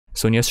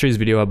So in yesterday's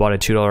video, I bought a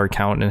 $2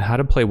 account and had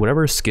to play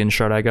whatever skin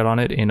shard I got on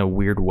it in a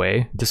weird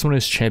way. This one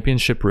is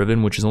Championship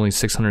Riven, which is only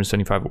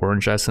 675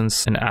 orange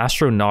essence. And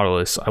Astro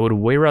Nautilus, I would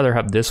way rather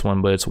have this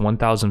one, but it's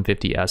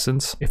 1050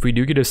 essence. If we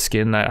do get a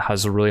skin that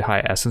has a really high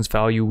essence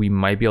value, we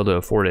might be able to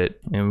afford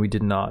it, and we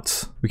did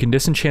not. We can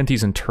disenchant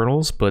these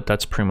internals, but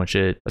that's pretty much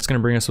it. That's going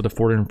to bring us with a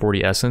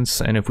 440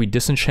 essence, and if we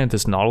disenchant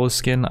this Nautilus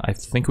skin, I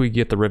think we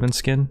get the Riven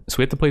skin. So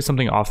we have to play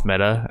something off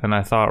meta, and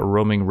I thought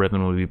roaming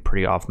Riven would be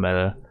pretty off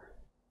meta.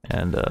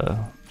 And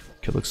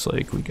it looks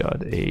like we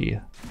got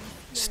a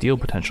steal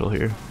potential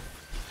here.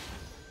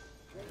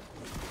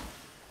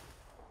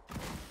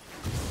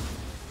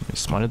 I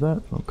smited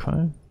that?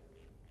 Okay.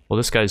 Well,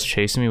 this guy's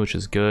chasing me, which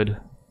is good.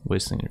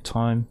 Wasting their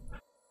time.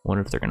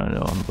 Wonder if they're gonna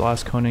know I'm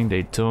blast coning.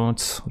 They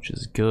don't, which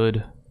is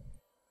good.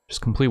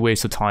 Just complete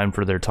waste of time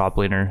for their top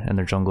laner, and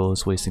their jungle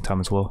is wasting time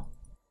as well.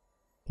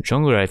 The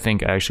jungler, I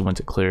think, actually went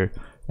to clear,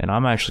 and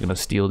I'm actually gonna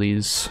steal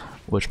these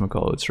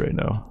whatchamacallits right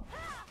now.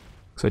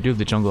 So I do have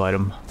the jungle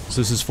item. So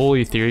this is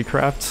fully theory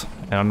craft,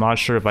 and I'm not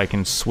sure if I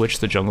can switch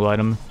the jungle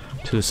item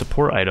to the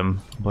support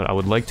item, but I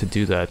would like to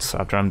do that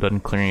after I'm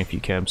done clearing a few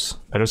camps.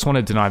 I just want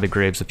to deny the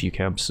Graves a few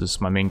camps is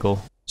my main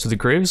goal. So the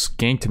Graves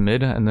ganked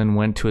mid and then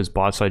went to his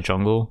bot side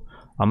jungle.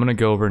 I'm gonna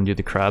go over and do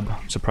the crab.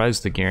 I'm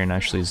surprised the Garen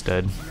actually is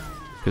dead,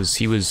 because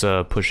he was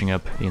pushing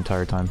up the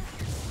entire time.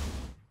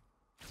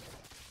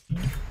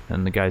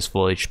 And the guy's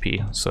full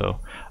HP, so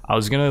I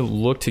was gonna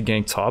look to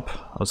gank top.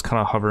 I was kind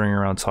of hovering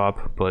around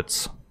top,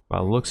 but by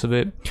the looks of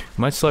it,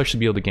 we might still actually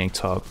be able to gank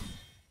top.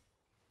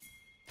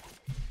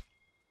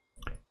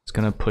 It's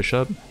gonna push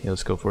up. Yeah,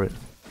 let's go for it.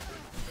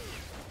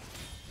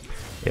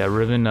 Yeah,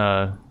 Riven,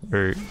 or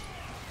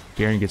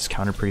Garen gets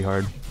countered pretty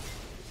hard.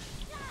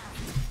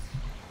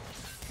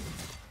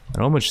 I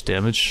don't have much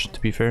damage,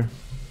 to be fair.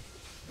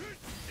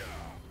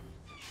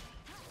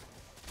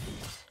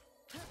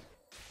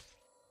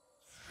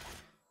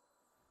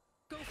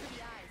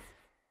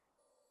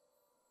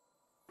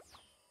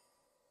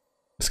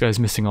 This guy's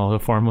missing all the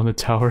farm on the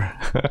tower.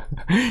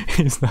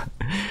 He's not.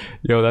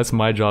 Yo, that's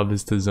my job,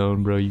 is to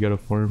zone, bro. You gotta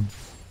farm.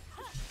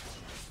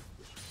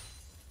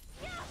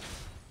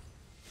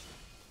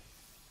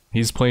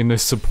 He's playing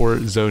this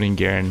support zoning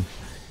Garen,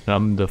 and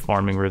I'm the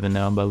farming Riven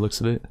now by the looks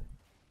of it.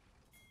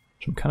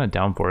 Which I'm kind of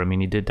down for. I mean,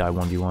 he did die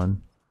 1v1.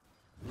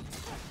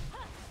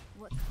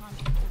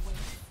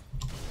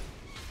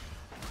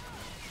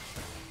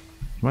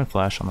 He might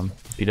flash on him.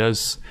 If he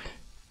does,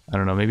 I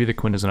don't know, maybe the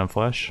Quinn doesn't have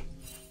flash.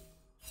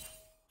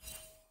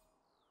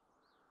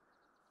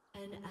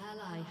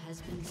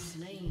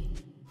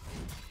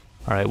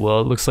 Alright, well,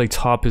 it looks like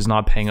top is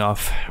not paying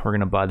off. We're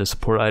gonna buy the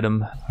support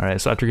item.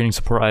 Alright, so after getting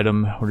support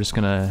item, we're just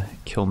gonna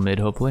kill mid,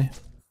 hopefully.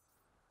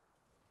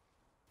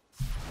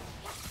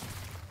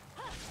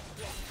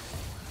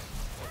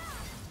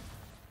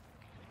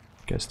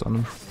 Okay, stun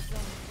him.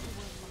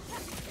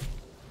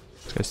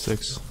 This guy's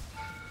 6.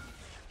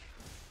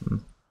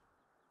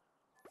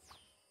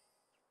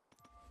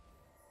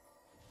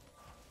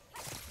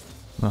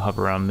 I'll hop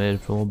around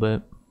mid for a little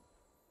bit.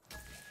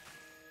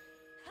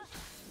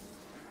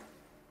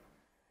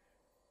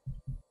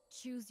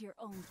 Choose your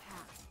own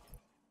path.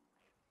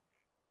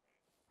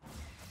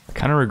 I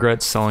kind of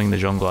regret selling the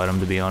jungle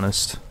item, to be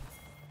honest.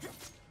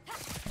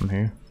 I'm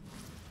here.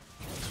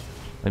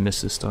 I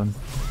missed this stun.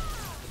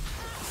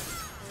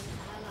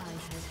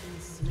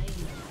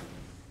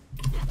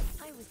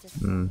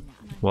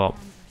 Well,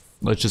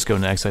 let's just go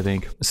next, I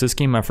think. So this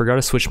game, I forgot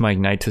to switch my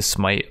ignite to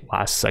smite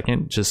last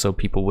second, just so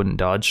people wouldn't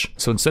dodge.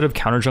 So instead of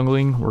counter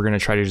jungling, we're gonna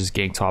try to just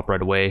gank top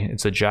right away.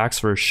 It's a Jax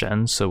versus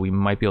Shen, so we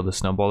might be able to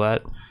snowball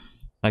that.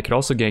 I could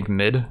also gank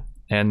mid,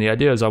 and the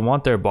idea is I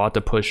want their bot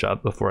to push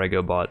up before I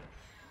go bot.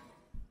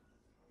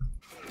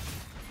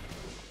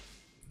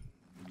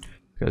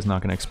 You guys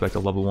not gonna expect a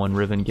level 1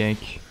 Riven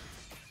gank.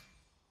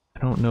 I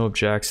don't know if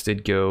Jax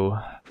did go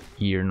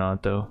E or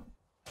not though.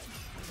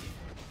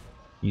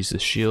 Use the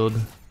shield.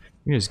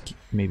 You just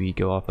maybe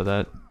go off of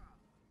that.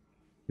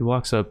 He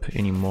walks up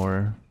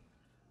anymore.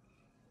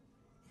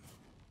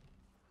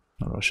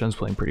 I don't know, Shen's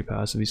playing pretty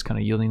passive. He's kind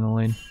of yielding the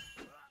lane.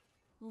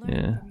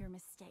 Yeah.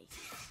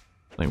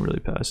 Playing really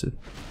passive.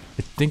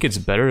 I think it's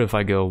better if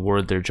I go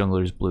ward their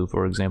jungler's blue,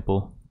 for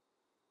example,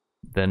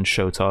 than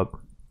show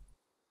top.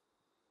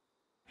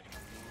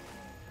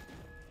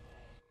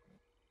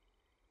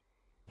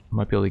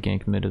 Might be able to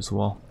gank mid as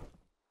well.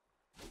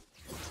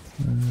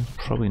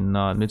 Probably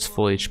not. Mid's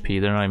full HP.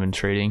 They're not even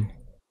trading.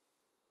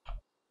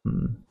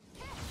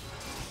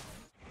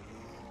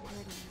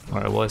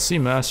 Alright, well I see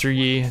Master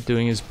Yi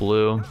doing his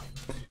blue.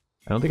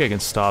 I don't think I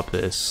can stop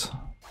this.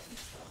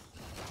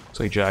 Looks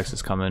like Jax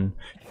is coming.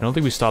 I don't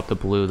think we stopped the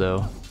blue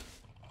though.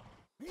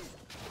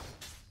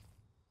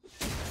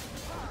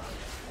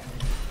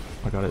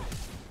 I got it.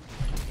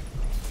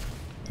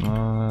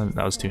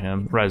 That was to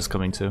him. Rise is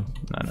coming too.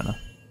 No.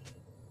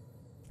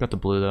 Got the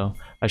blue though.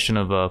 I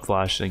shouldn't have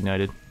flashed and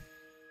ignited.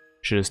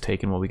 Should have just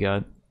taken what we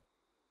got.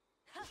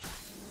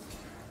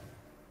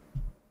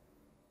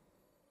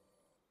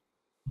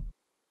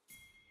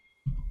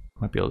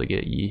 Might be able to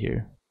get E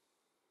here.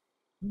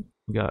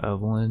 We got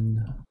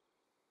Evelyn.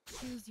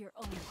 Choose your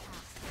own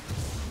path.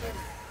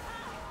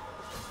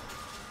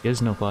 He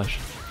has no flash.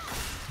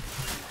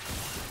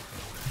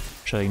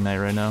 Try to ignite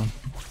right now.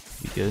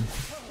 Be good.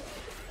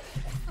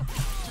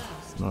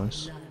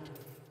 Nice.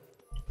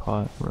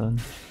 Pot, run.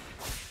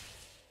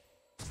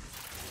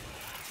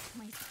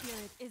 My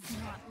spirit is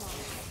not lost.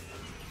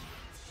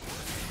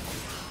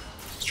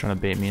 He's trying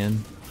to bait me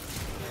in.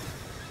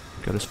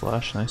 Got his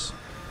flash, nice.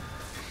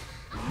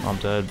 I'm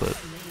dead, but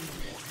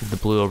give the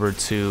blue over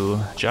to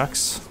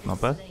Jax.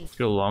 Not bad. Let's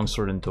go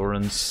longsword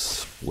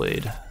endurance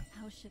blade.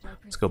 How should I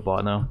Let's go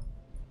bot now.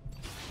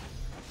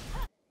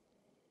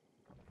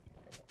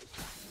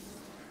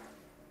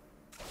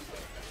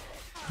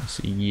 I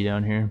see Yi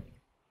down here.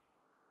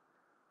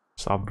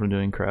 Stop him from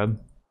doing crab,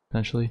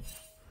 potentially.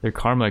 Their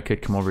karma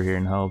could come over here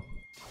and help.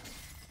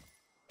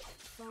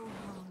 So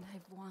long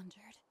I've wandered.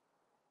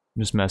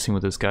 I'm just messing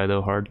with this guy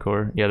though,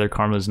 hardcore. Yeah, their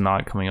karma's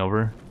not coming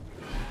over.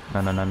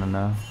 No, no, no, no,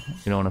 no.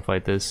 We don't want to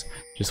fight this.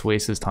 Just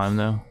waste his time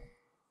though.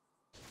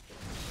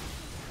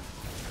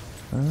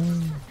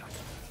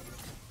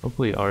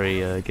 Hopefully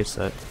Ari gets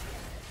that.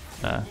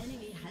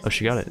 Oh,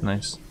 she got it.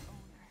 Nice.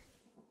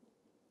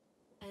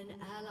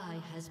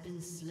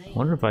 I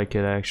wonder if I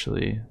could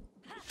actually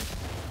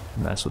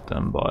mess with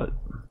them, but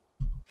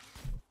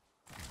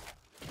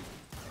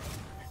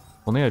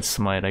only I had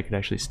smite, I could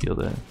actually steal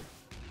that.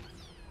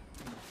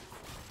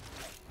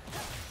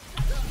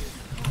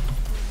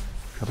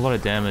 Have a lot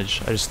of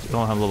damage. I just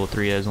don't have level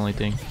 3 as the only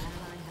thing.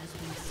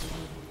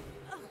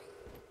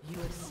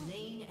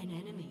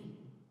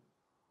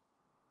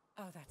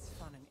 Oh, that's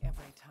fun in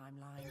every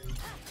timeline.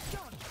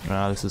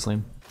 Ah, this is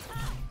lame.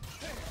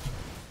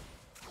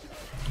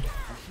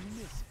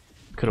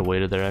 Could have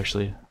waited there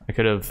actually. I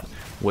could have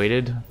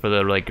waited for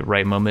the like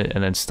right moment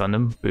and then stunned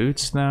him.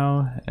 Boots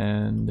now,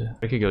 and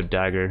I could go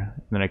dagger.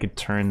 And then I could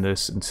turn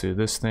this into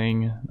this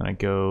thing. And I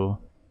go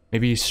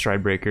maybe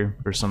stride breaker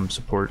for some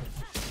support.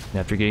 And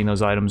after getting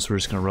those items, we're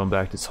just gonna run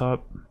back to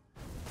top.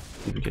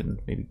 See if we can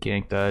maybe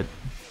gank that.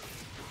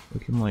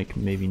 Looking like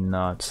maybe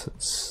not.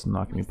 It's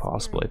not gonna be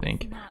possible, I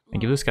think.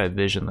 And give this guy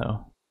vision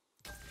though.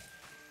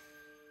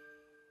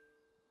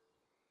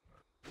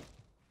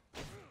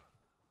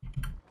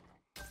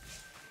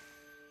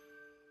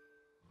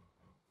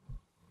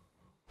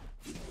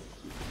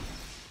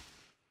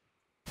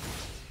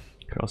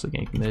 Could also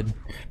gank mid.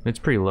 Mid's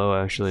pretty low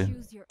actually.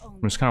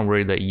 I'm just kind of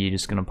worried that Yi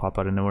just gonna pop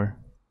out of nowhere.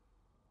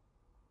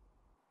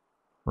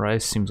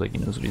 Rice seems like he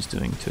knows what he's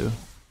doing too.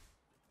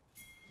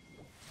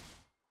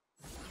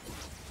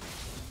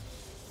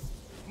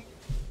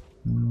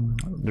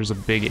 There's a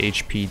big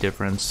HP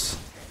difference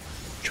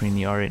between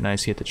the R8.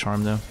 Nice, he hit the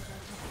charm though.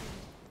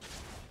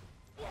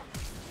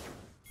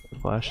 The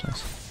flash,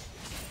 nice.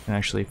 Can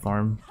actually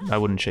farm. I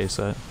wouldn't chase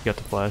that. You got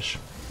the flash.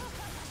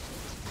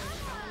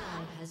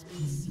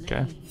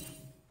 Okay.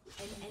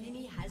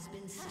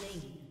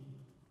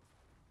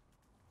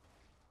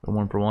 Go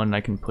 1 for 1, and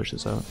I can push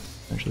this out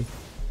eventually.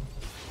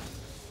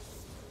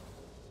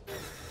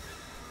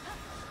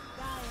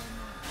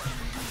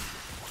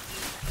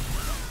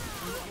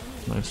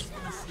 Nice.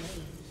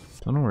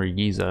 Don't know where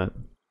Yi's at.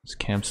 His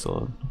camp's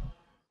still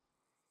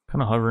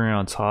kind of hovering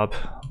on top,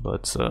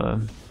 but I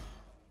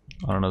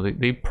don't know.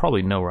 They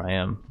probably know where I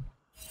am.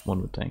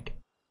 One would think.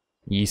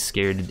 Yi's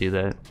scared to do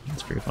that.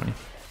 That's pretty funny.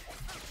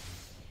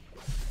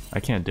 I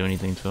can't do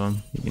anything to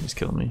him. He can just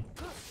kill me.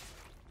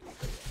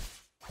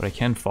 But I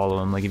can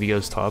follow him. Like if he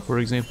goes top, for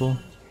example.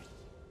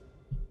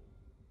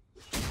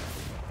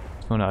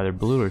 It's going to either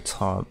blue or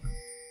top.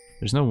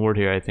 There's no ward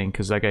here, I think,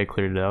 because that guy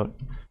cleared it out.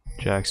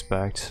 Jack's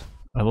backed.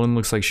 Evelyn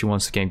looks like she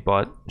wants to gank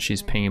bot.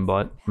 She's pinging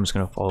bot. I'm just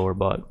gonna follow her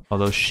bot.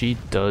 Although she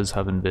does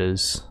have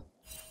invis.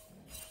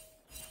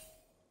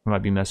 I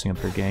might be messing up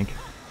her gank.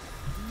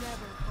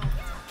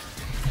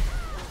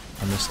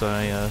 I missed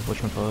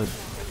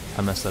whatchamacallit?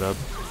 I messed that up.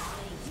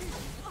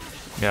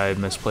 Yeah, I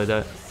misplayed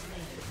that.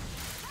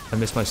 I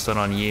missed my stun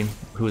on Yi,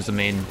 who was the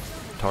main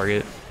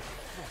target.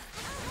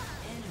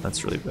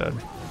 That's really bad.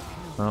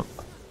 Oh,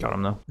 got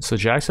him though. So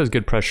Jax has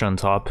good pressure on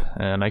top,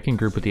 and I can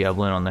group with the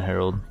Evelyn on the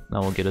Herald. That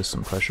will get us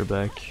some pressure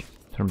back.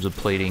 In terms of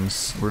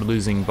platings, we're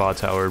losing bot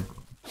tower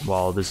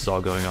while this is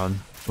all going on.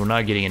 We're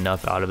not getting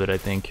enough out of it, I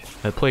think.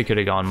 That play could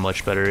have gone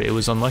much better. It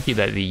was unlucky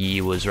that the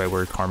Yi was right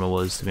where Karma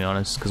was, to be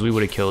honest, because we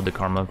would have killed the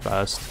Karma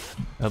fast.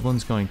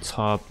 Evelyn's going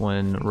top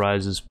when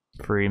Ryze is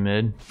free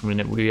mid. I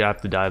mean, we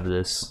have to dive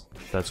this.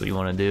 If that's what you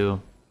want to do.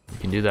 You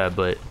can do that,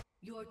 but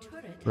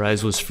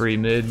Ryze was free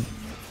mid.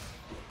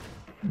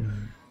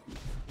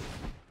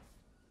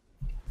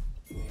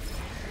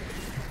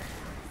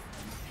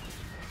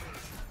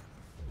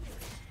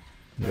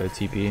 We got a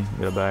TP,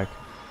 we got a back.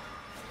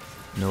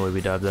 No way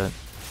we dive that.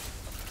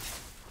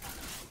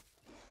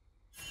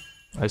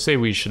 I say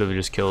we should have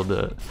just killed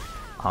the,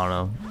 I don't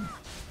know.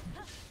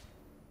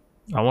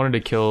 I wanted to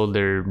kill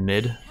their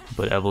mid,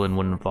 but Evelyn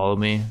wouldn't follow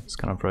me. It's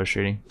kind of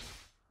frustrating.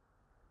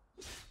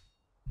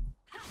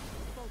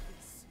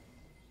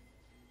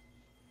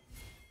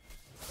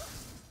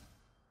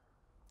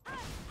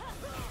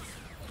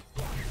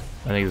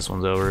 I think this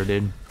one's over,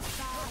 dude.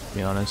 To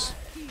be honest.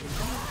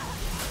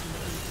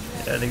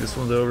 Yeah, I think this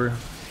one's over.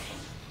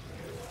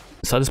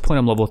 So at this point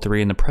I'm level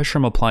 3 and the pressure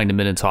I'm applying to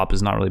mid and top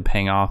is not really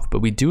paying off, but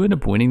we do end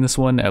up winning this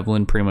one.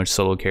 Evelyn pretty much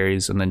solo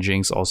carries and then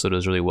Jinx also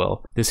does really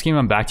well. This game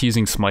I'm back to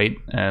using Smite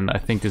and I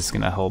think this is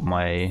gonna help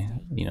my,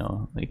 you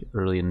know, like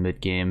early and mid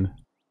game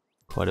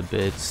quite a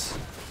bit.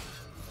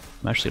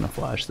 I'm actually gonna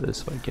flash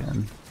this if I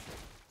can.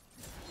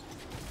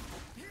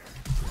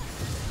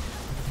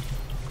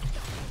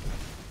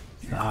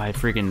 I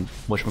freaking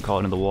whatchamacallit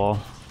into the wall.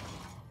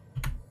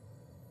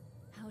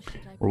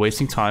 We're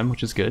wasting time,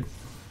 which is good.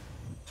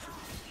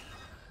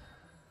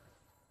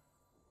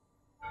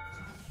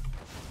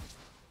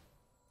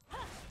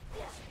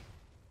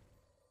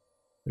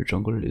 Their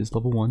jungler is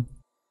level 1.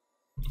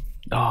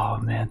 Oh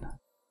man.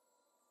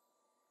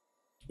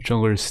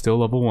 Jungler is still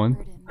level 1.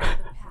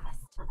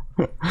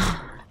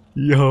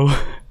 Yo,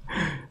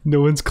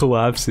 no one's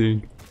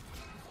collapsing.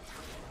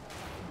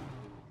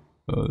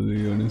 Oh, the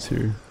Leona's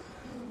here.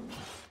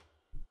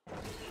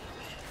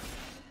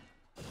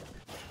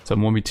 So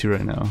I'm 1v2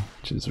 right now,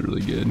 which is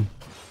really good.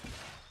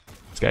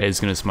 This guy is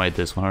gonna smite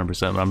this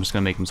 100%, but I'm just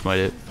gonna make him smite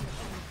it.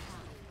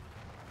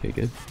 Okay,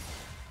 good.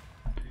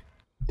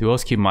 Do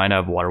also keep in mind I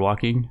have water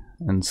walking,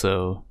 and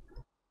so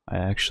I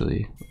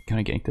actually can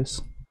I gank this?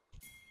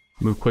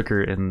 Move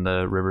quicker in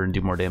the river and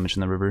do more damage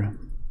in the river.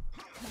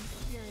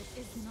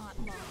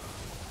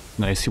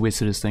 Nice, he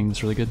wasted his thing,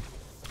 that's really good.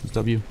 It's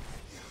W.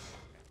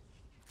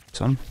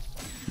 Son.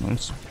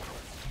 Nice.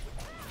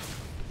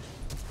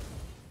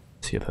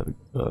 TF have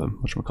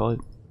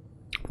whatchamacallit?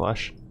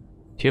 Flash.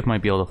 TF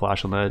might be able to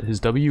flash on that. His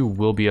W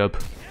will be up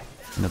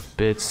in a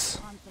bit.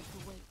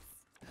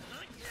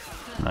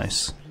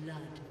 Nice.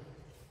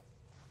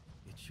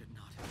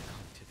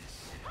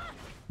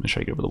 I'm gonna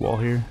try to get over the wall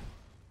here.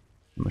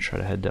 I'm gonna try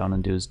to head down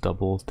and do his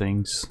double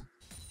things.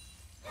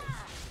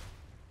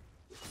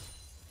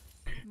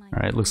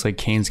 Alright, looks like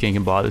Kane's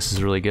ganking bot. This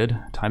is really good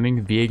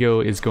timing.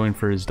 Viego is going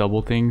for his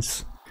double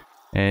things.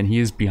 And he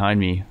is behind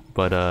me.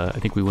 But I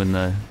think we win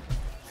the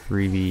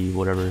 3v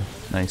whatever.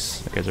 Nice.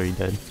 That guy's already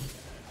dead.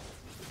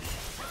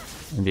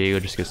 And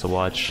Viego just gets to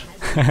watch.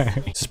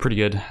 This is pretty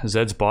good.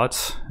 Zed's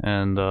bots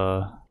and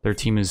their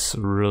team is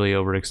really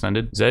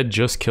overextended. Zed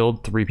just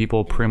killed 3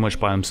 people pretty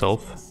much by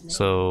himself.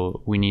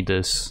 So we need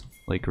this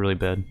like really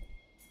bad.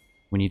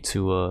 We need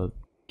to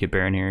get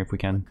Baron here if we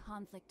can.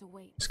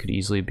 This could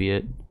easily be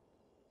it.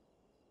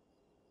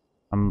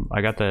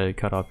 I got the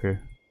cutoff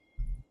here.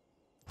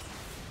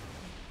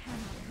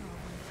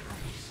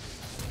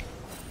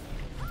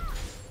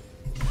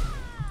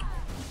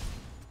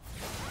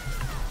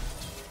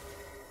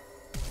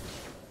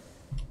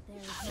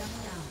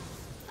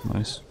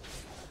 Nice.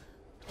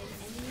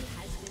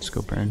 Let's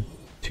go Baron.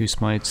 2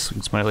 smites. We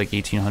can smite like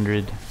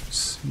 1800.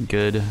 It's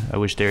good. I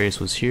wish Darius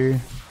was here.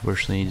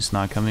 Unfortunately, he's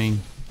not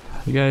coming.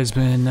 You guys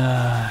been,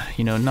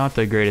 you know, not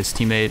the greatest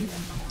teammate.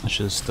 Let's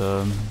just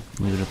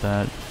leave it at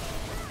that.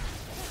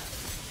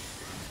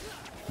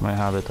 Might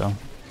have it though.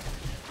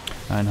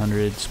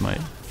 900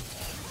 smite.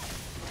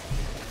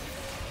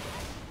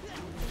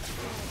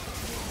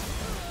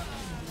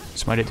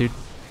 Smite it, dude.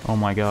 Oh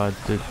my god,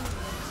 dude.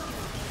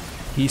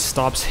 He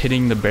stops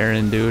hitting the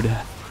Baron, dude.